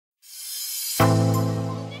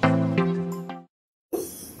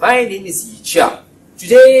My name is Yi Chia.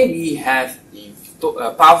 Today we have a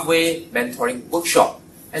Pathway Mentoring Workshop.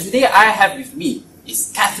 And today I have with me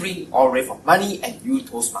is Catherine, all the way from Money and You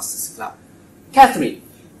Toastmasters Club. Catherine,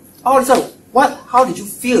 how did you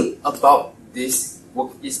feel about this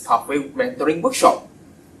Pathway Mentoring Workshop?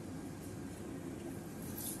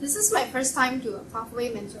 This is my first time to a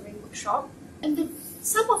Pathway Mentoring Workshop, and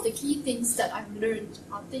some of the key things that I've learned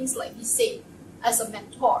are things like he said, as a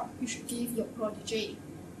mentor, you should give your protege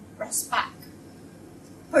respect,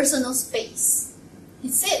 personal space. He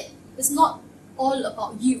said it's not all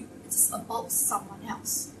about you, it's about someone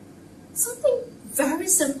else. Something very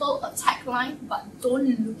simple, a tagline, but don't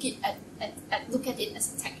look at it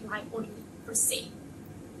as a tagline only per se,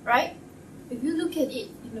 right? If you look at it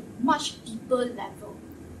in a much deeper level,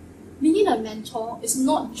 being a mentor is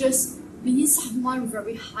not just being someone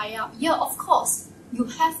very high up. Yeah, of course, you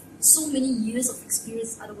have so many years of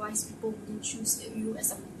experience, otherwise people wouldn't choose you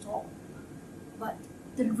as a mentor. But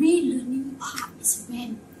the real learning part is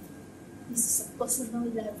when this is a personal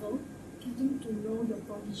level, getting to know your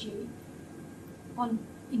protege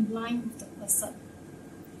in line with the person,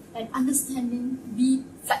 and understanding, be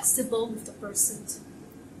flexible with the person.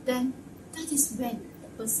 Then that is when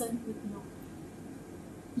the person would know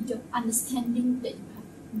the understanding that you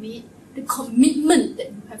have made, the commitment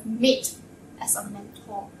that you have made as a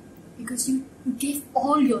mentor, because you gave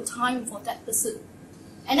all your time for that person.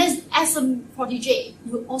 And as a protege,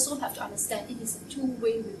 you also have to understand it is a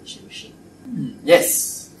two-way relationship.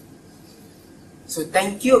 Yes. So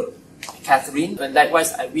thank you, Catherine. And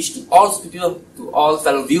likewise, I wish to all people, to all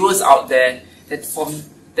fellow viewers out there,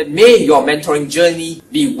 that may your mentoring journey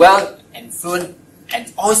be well and fluent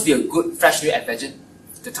and always be a good, fresh new adventure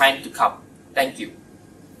the time to come. Thank you.